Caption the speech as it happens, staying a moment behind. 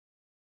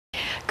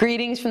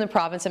Greetings from the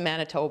province of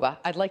Manitoba.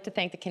 I'd like to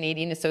thank the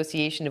Canadian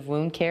Association of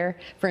Wound Care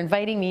for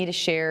inviting me to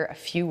share a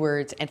few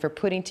words and for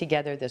putting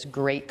together this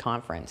great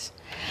conference.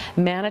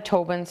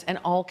 Manitobans and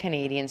all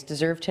Canadians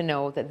deserve to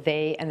know that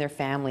they and their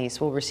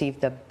families will receive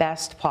the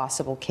best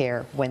possible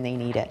care when they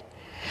need it.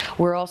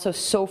 We're also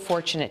so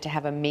fortunate to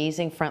have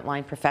amazing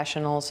frontline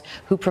professionals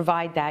who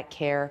provide that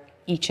care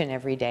each and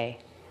every day.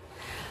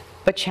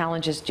 But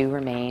challenges do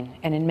remain,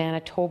 and in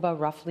Manitoba,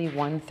 roughly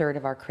 1/3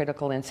 of our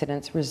critical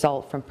incidents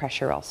result from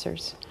pressure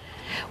ulcers.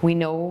 We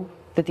know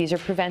that these are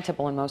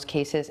preventable in most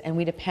cases, and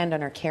we depend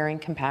on our caring,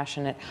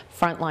 compassionate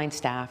frontline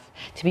staff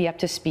to be up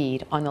to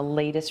speed on the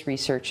latest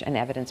research and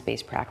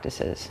evidence-based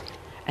practices.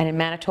 And in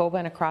Manitoba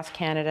and across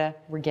Canada,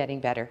 we're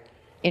getting better.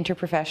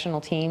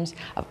 Interprofessional teams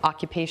of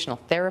occupational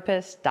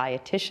therapists,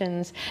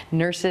 dietitians,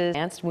 nurses,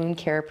 advanced wound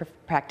care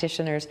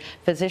practitioners,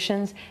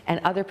 physicians, and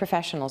other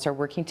professionals are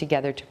working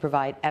together to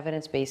provide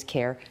evidence-based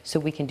care so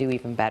we can do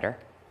even better.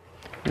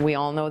 We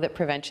all know that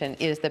prevention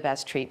is the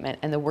best treatment,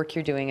 and the work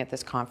you're doing at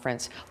this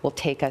conference will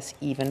take us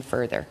even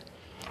further.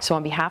 So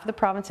on behalf of the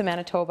province of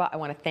Manitoba, I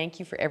want to thank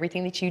you for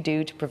everything that you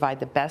do to provide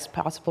the best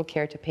possible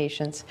care to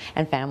patients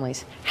and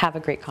families. Have a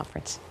great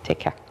conference. Take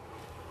care.